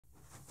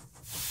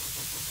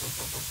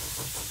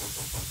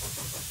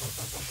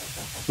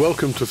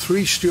Welcome to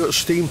 3 Stuart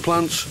Steam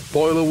Plants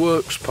Boiler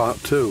Works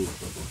Part 2.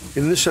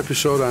 In this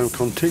episode I am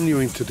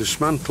continuing to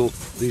dismantle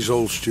these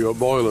old Stuart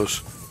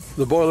boilers.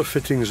 The boiler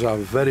fittings are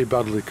very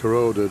badly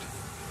corroded.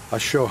 I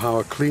show how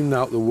I cleaned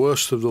out the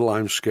worst of the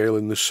limescale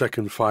in the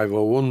second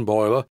 501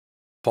 boiler,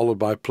 followed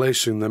by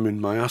placing them in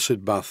my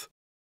acid bath.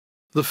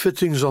 The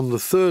fittings on the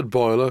third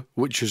boiler,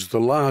 which is the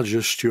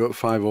larger Stuart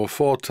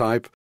 504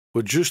 type,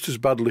 were just as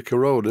badly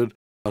corroded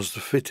as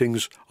the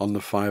fittings on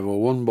the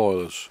 501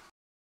 boilers.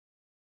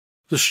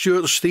 The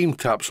Stuart steam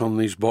taps on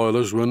these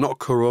boilers were not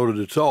corroded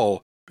at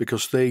all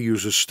because they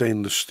use a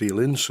stainless steel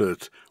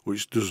insert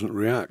which doesn't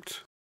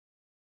react.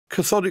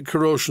 Cathodic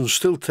corrosion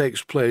still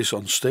takes place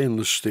on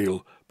stainless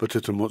steel, but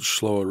at a much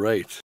slower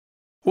rate.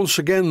 Once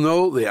again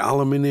though, the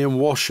aluminium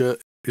washer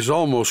is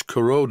almost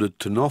corroded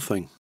to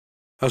nothing.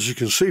 As you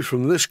can see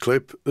from this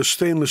clip, the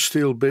stainless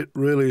steel bit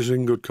really is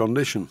in good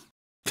condition.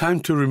 Time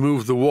to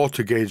remove the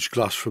water gauge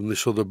glass from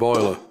this other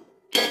boiler.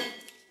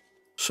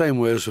 Same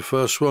way as the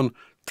first one,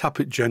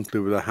 tap it gently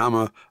with a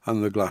hammer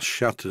and the glass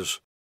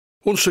shatters.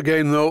 Once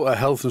again though, a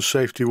health and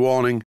safety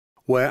warning: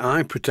 wear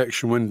eye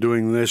protection when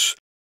doing this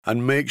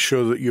and make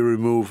sure that you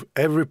remove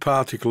every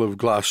particle of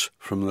glass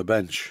from the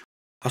bench.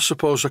 I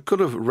suppose I could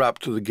have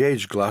wrapped the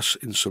gauge glass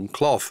in some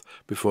cloth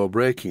before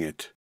breaking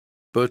it,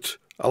 but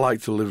I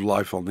like to live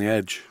life on the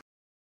edge.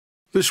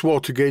 This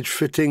water gauge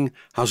fitting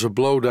has a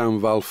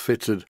blowdown valve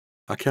fitted.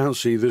 I can't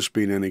see this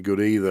being any good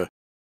either.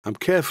 I'm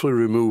carefully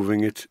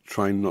removing it,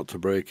 trying not to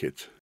break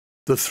it.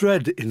 The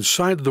thread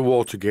inside the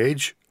water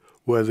gauge,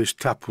 where this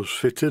tap was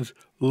fitted,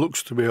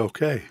 looks to be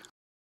okay.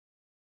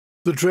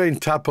 The drain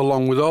tap,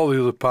 along with all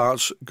the other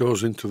parts,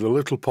 goes into the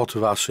little pot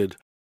of acid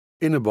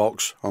in a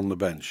box on the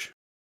bench.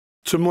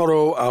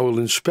 Tomorrow I will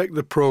inspect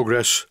the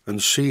progress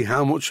and see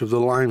how much of the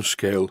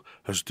limescale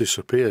has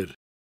disappeared.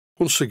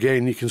 Once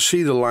again you can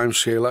see the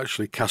limescale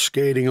actually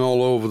cascading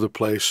all over the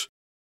place.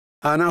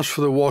 And as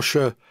for the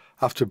washer,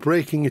 after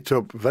breaking it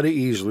up very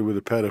easily with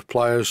a pair of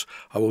pliers,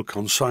 I will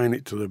consign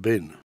it to the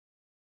bin.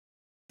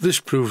 This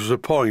proves a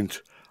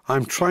point.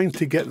 I'm trying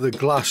to get the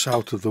glass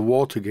out of the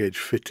water gauge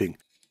fitting,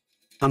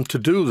 and to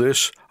do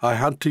this I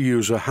had to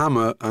use a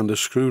hammer and a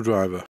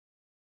screwdriver.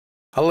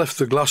 I left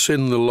the glass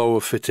in the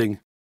lower fitting.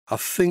 I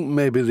think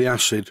maybe the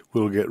acid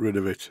will get rid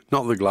of it,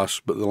 not the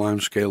glass but the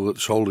limescale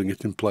that's holding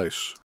it in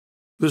place.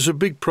 There's a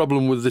big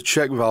problem with the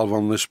check valve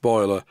on this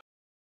boiler.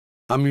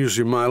 I'm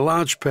using my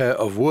large pair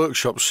of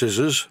workshop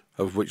scissors,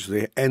 of which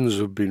the ends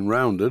have been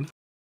rounded,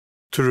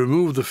 to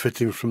remove the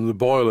fitting from the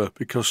boiler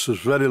because there's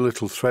very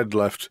little thread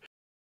left.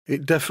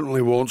 It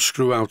definitely won't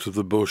screw out of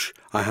the bush.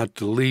 I had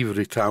to lever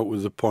it out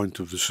with the point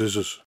of the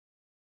scissors.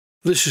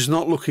 This is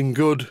not looking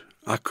good.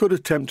 I could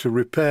attempt to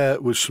repair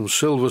with some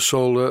silver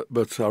solder,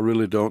 but I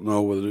really don't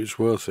know whether it's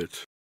worth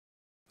it.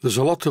 There's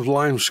a lot of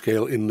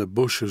limescale in the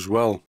bush as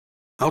well.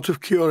 Out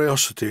of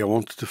curiosity, I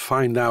wanted to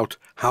find out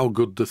how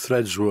good the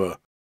threads were,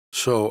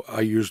 so I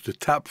used a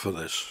tap for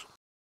this.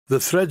 The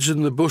threads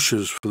in the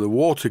bushes for the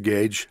water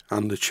gauge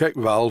and the check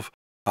valve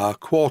are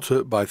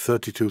 1/4 by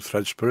 32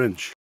 threads per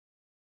inch.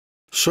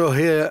 So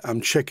here I'm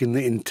checking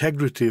the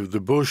integrity of the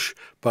bush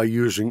by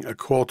using a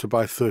 1/4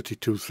 by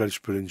 32 threads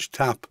per inch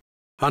tap,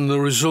 and the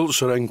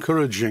results are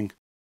encouraging.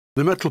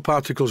 The metal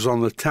particles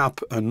on the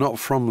tap are not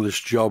from this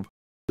job,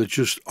 they're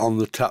just on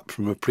the tap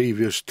from a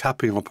previous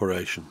tapping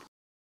operation.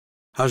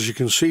 As you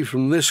can see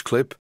from this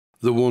clip,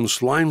 the once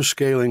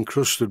limescale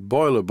encrusted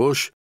boiler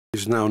bush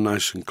is now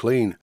nice and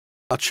clean.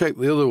 I checked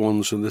the other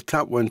ones and the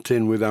tap went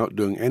in without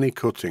doing any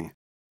cutting,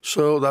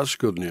 so that's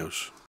good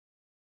news.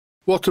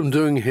 What I'm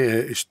doing here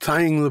is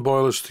tying the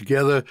boilers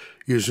together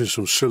using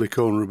some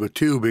silicone rubber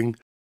tubing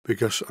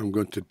because I'm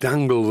going to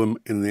dangle them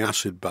in the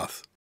acid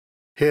bath.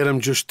 Here I'm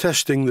just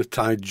testing the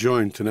tied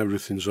joint and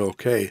everything's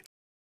okay.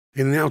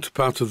 In the outer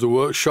part of the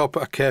workshop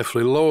I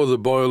carefully lower the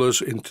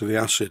boilers into the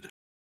acid.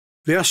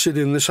 The acid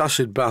in this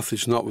acid bath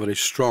is not very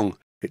strong.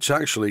 It's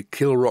actually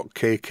Kilrock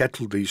K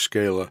kettle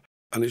descaler,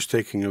 and it's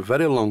taking a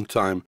very long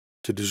time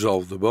to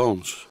dissolve the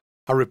bones.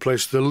 I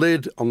replaced the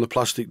lid on the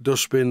plastic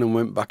dustbin and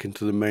went back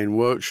into the main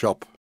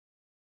workshop,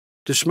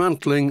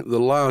 dismantling the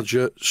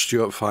larger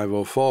Stuart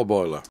 504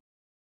 boiler.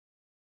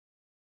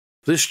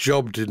 This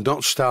job did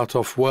not start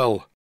off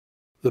well.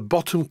 The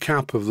bottom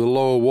cap of the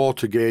lower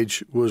water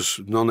gauge was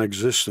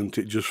non-existent,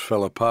 it just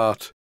fell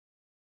apart.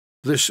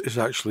 This is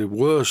actually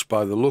worse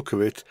by the look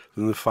of it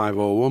than the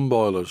 501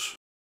 boilers.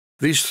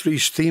 These 3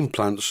 steam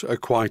plants are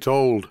quite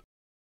old,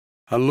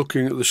 and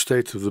looking at the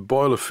state of the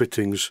boiler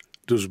fittings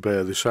does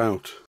bear this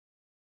out.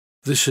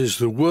 This is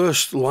the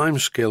worst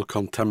limescale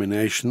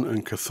contamination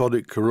and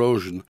cathodic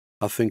corrosion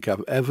I think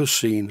I've ever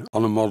seen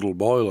on a model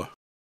boiler.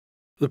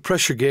 The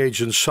pressure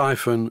gauge and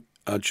siphon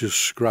are just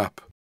scrap.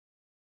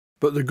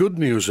 But the good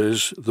news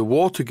is the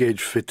water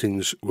gauge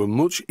fittings were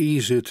much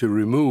easier to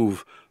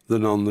remove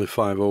than on the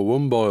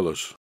 501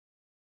 boilers.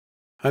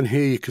 And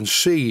here you can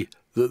see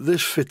that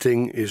this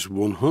fitting is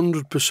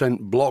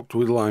 100% blocked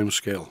with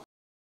limescale.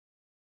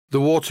 The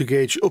water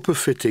gauge upper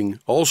fitting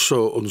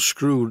also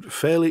unscrewed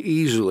fairly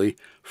easily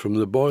from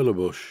the boiler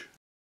bush.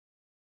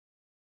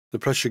 The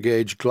pressure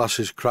gauge glass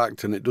is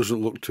cracked and it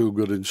doesn't look too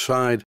good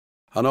inside,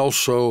 and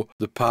also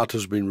the part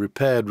has been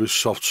repaired with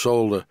soft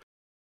solder.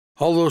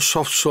 Although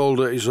soft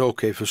solder is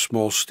okay for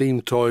small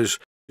steam toys,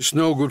 it's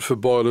no good for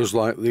boilers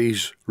like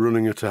these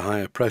running at a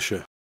higher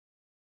pressure.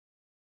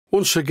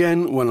 Once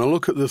again, when I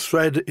look at the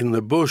thread in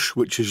the bush,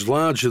 which is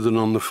larger than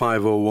on the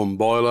 501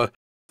 boiler,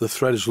 the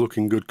thread is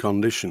looking good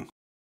condition.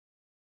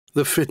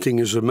 The fitting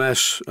is a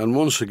mess, and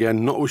once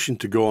again, not wishing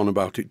to go on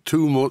about it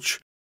too much,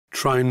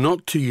 try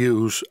not to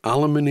use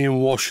aluminium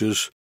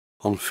washers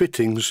on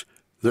fittings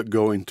that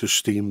go into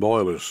steam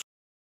boilers.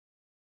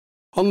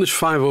 On this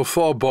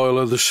 504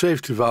 boiler, the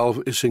safety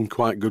valve is in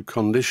quite good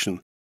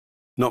condition.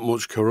 Not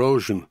much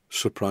corrosion,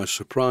 surprise,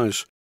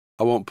 surprise.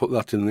 I won't put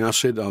that in the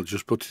acid, I'll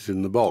just put it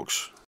in the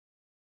box.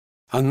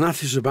 And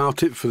that is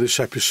about it for this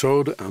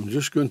episode. I'm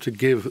just going to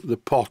give the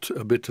pot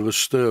a bit of a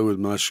stir with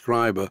my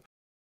scriber,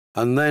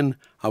 and then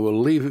I will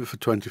leave it for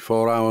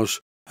 24 hours,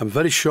 and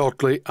very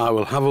shortly I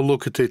will have a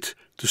look at it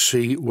to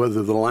see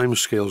whether the lime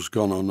scale's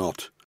gone or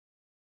not.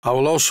 I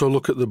will also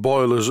look at the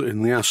boilers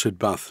in the acid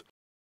bath.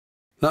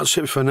 That's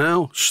it for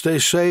now. Stay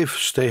safe,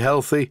 stay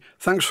healthy.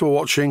 Thanks for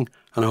watching,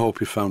 and I hope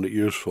you found it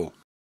useful.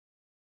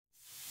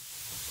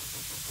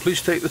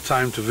 Please take the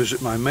time to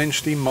visit my main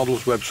Steam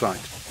Models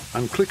website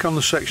and click on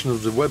the section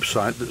of the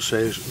website that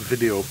says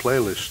Video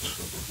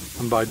Playlists.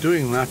 And by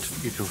doing that,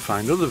 you can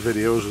find other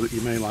videos that you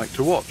may like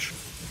to watch.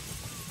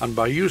 And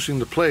by using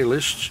the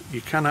playlists,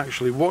 you can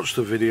actually watch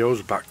the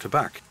videos back to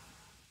back.